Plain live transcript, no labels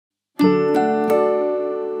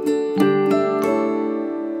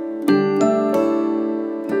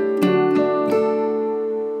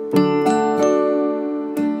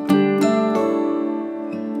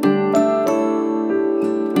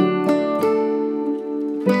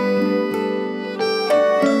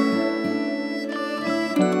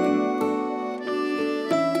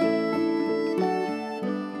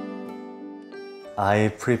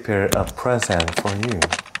I prepare a present for you.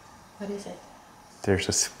 What is it? There's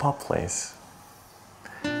a spa place.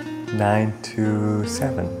 9 to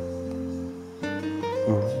 7.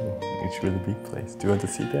 Ooh, it's really big place. Do you want to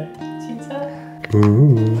see that? 진짜?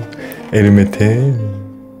 Ooh, 에르메테.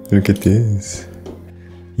 Look at this.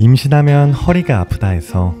 임신하면 허리가 아프다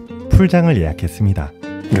해서 풀장을 예약했습니다.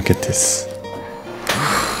 Look at this.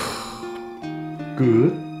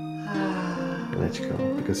 Good. Let's go.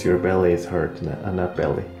 Because your belly is hurt now. Not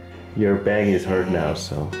belly. Your back is hurt now,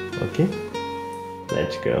 so okay.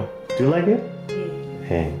 Let's go. Do you like it?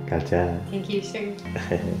 Hey, 가자. Thank you, sir.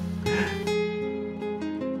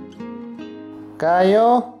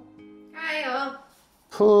 가요. 가요.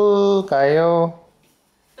 푸 가요.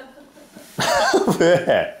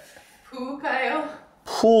 왜? 푸 가요.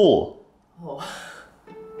 푸.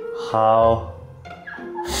 How?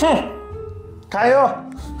 가요.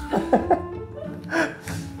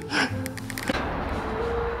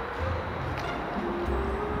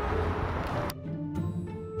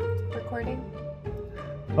 Recording.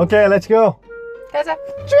 Okay, let's go. 가자.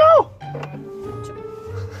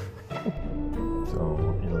 So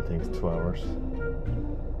it'll take 2 hours.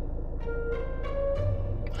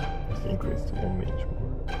 Let's increase to 1 minute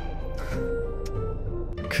more.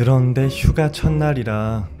 그런데 휴가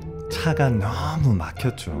첫날이라 차가 너무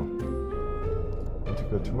막혔죠. Want to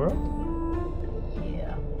go tomorrow?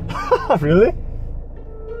 Yeah. Really?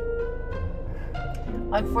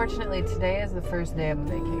 Unfortunately, today is the first day of a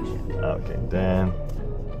vacation. Okay, then.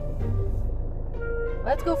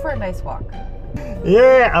 Let's go for a nice walk.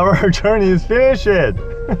 Yeah, our journey is finished.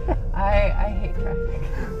 I hate traffic.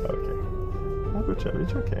 Okay. Oh, good job.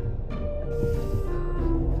 It's okay.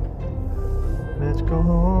 Let's go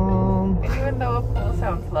home. Even though a pool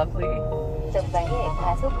sounds lovely. 전방에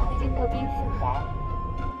과속 방지턱이 있습니다.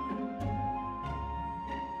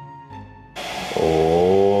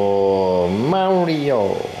 Oh,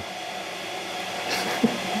 Mario.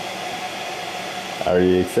 Are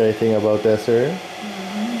you excited about that, sir?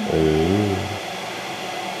 Ooh.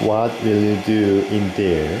 What will you do in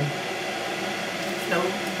there? No.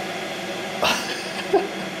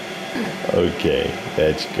 Okay,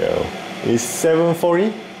 let's go. It's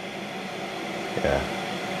 7:40? Yeah.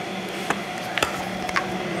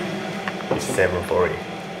 It's 7:40.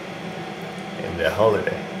 In the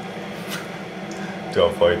holiday. To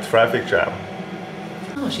avoid traffic jam.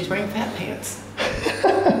 Oh, she's wearing fat pants.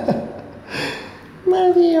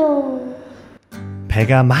 마리오.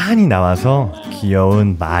 배가 많이 나와서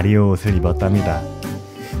귀여운 마리오 옷을 입었답니다.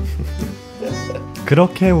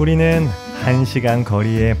 그렇게 우리는 1시간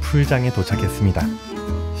거리의 풀장에 도착했습니다.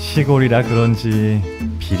 시골이라 그런지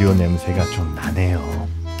비료 냄새가 좀 나네요.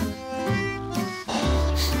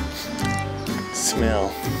 Smell.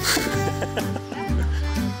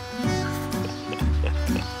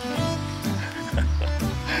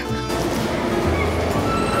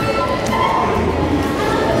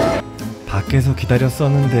 밖에서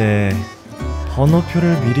기다렸었는데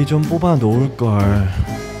번호표를 미리 좀 뽑아 놓을 걸.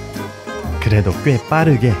 그래도 꽤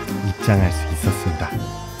빠르게 입장할 수 있었습니다.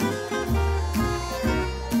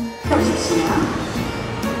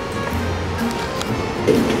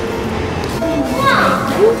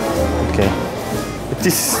 Okay.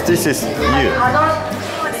 This is you.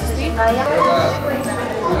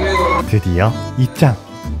 드디어 입장.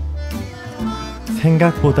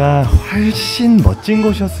 생각보다 훨씬 멋진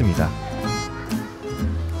곳이었습니다.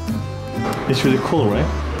 It's really cool, right?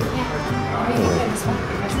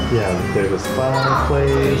 Yeah, there's a spa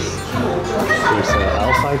place. There's an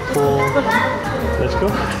outside pool. Let's go.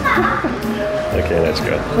 Okay, let's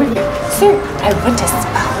go. Sir, I want a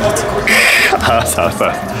spa. Let's go.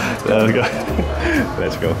 Let's go.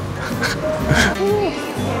 Let's go.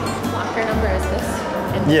 Her number is this.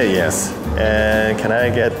 And Yeah, yes. And can I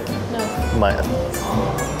get my?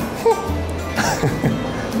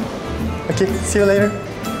 Okay, see you later.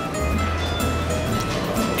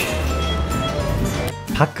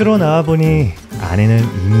 밖으로 나와보니 아내는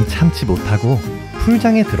이미 참지 못하고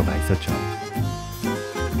풀장에 들어가 있었죠.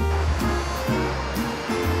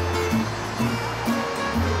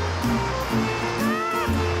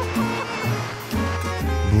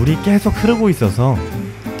 물이 계속 흐르고 있어서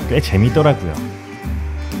꽤 재밌더라고요.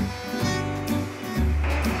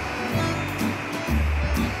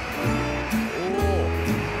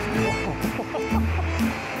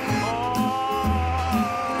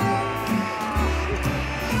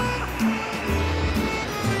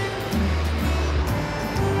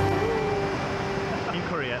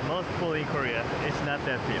 Most pool in Korea, it's not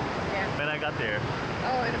that deep. Yeah. When I got there,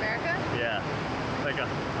 oh, in America? yeah, like,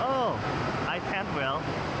 oh, I can't well,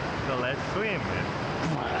 so let's swim.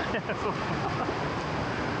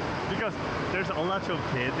 Because there's a lot of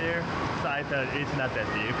kids there, so I thought it's not that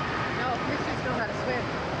deep. No, Chris just know how to swim.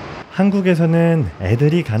 한국에서는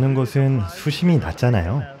애들이 가는 곳은 수심이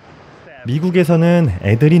낮잖아요. 미국에서는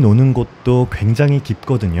애들이 노는 곳도 굉장히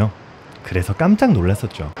깊거든요. 그래서 깜짝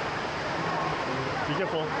놀랐었죠. Be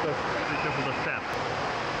careful, be careful the step.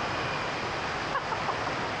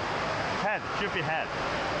 Head, should be head.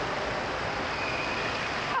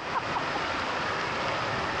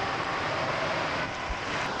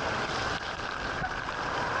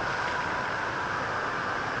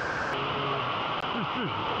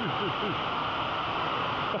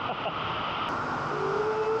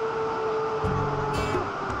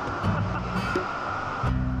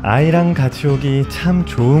 아이랑 같이 오기 참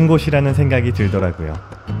좋은 곳이라는 생각이 들더라고요.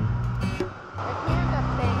 If we end up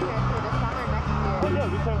staying here through the summer next year, Yeah,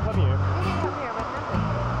 we can come here. we can come here with nothing.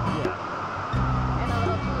 Yeah. And a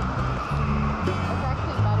little food. It's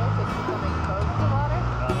actually better to keep them exposed to water because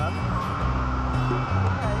it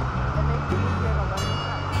makes it easier to learn stuff.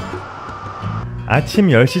 아침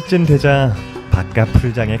 10시쯤 되자 바깥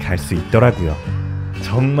풀장에 갈 수 있더라고요.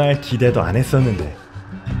 정말 기대도 안 했었는데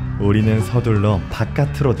우리는 서둘러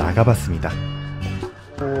바깥으로 나가봤습니다.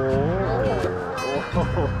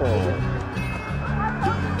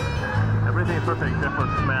 Everything is perfect except for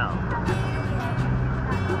smell.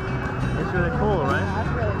 It's really cool, right?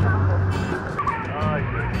 That's really cool. I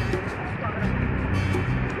agree.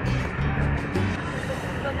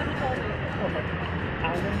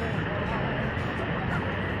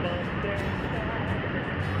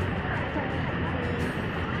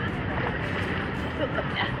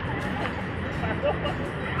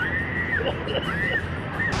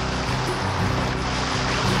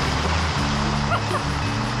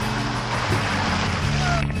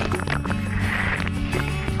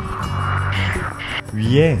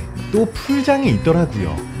 위에 또 풀장이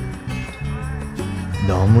있더라고요.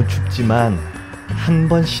 너무 춥지만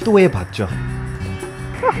한번 시도해 봤죠.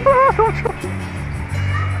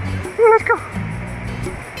 Let's go.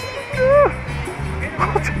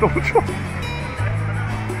 너무 좋아.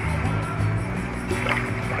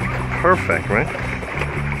 Perfect, right?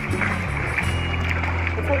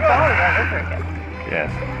 It's like going all over again.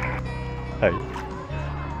 Yes. Hi.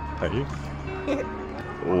 Hi.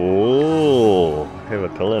 Oh, I have a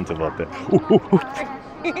talent about that.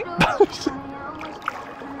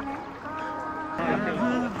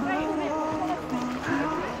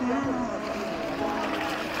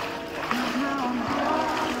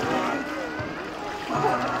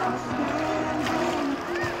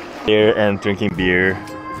 Here and drinking beer.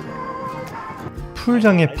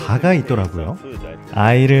 풀장에 바가 있더라고요.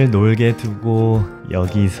 아이를 놀게 두고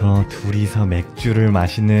여기서 둘이서 맥주를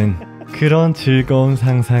마시는 그런 즐거운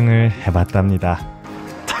상상을 해봤답니다.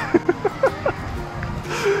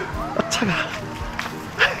 차가.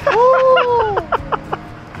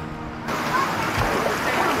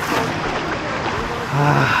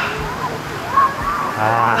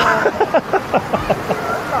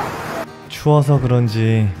 추워서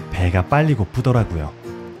그런지 배가 빨리 고프더라고요.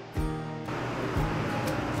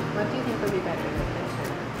 What do you think would be better in the picture?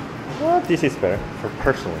 Well, this is better for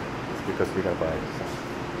personally. It's because we have bikes.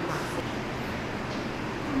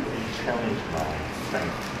 Challenge my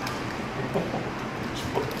strength.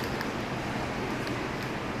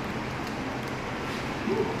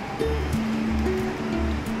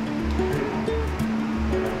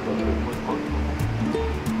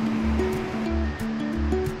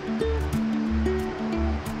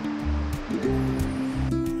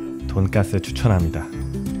 돈가스 추천합니다.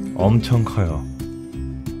 엄청 커요.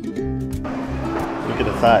 Look at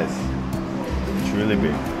the size. It's really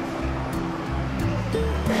big.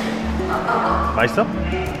 맛있어?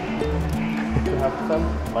 You have some?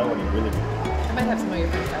 My one is really big. I might have some of your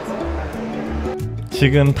friends.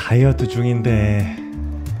 지금 다이어트 중인데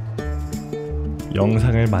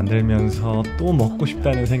영상을 만들면서 또 먹고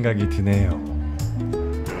싶다는 생각이 드네요.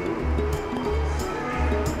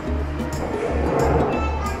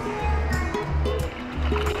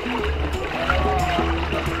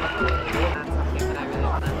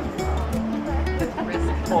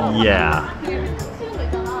 Yeah.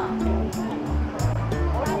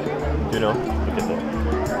 You know, look at that.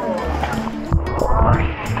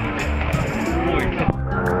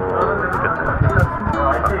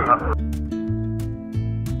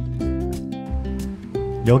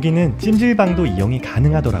 여기는 찜질방도 이용이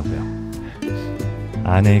가능하더라고요.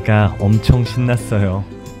 아내가 엄청 신났어요.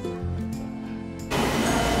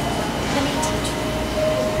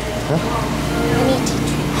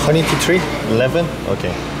 Honey tea tree? 11?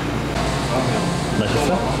 Okay.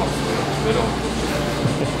 맛있어?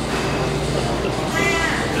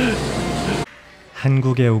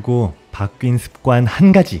 한국에 오고 바뀐 습관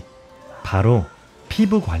한 가지. 바로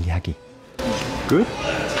피부 관리하기. Good?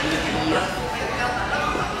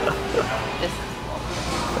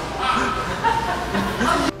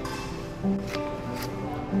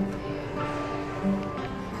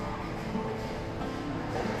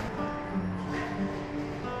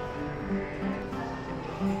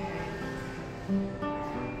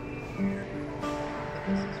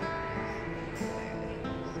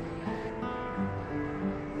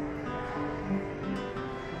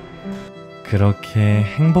 그렇게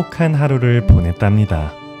행복한 하루를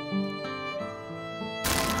보냈답니다.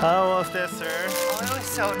 How was that, sir? Oh, it was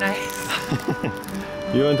so nice.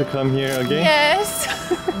 You want to come here again? Yes.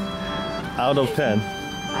 Out of 10.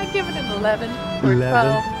 I give it an 11 or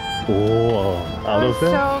 11? 12. Oh, out It of was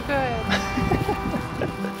 10? so good.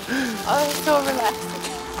 Oh, it's so relaxing.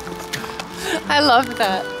 I love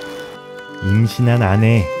that. 임신한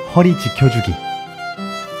아내 허리 지켜주기.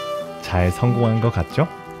 잘 성공한 것 같죠?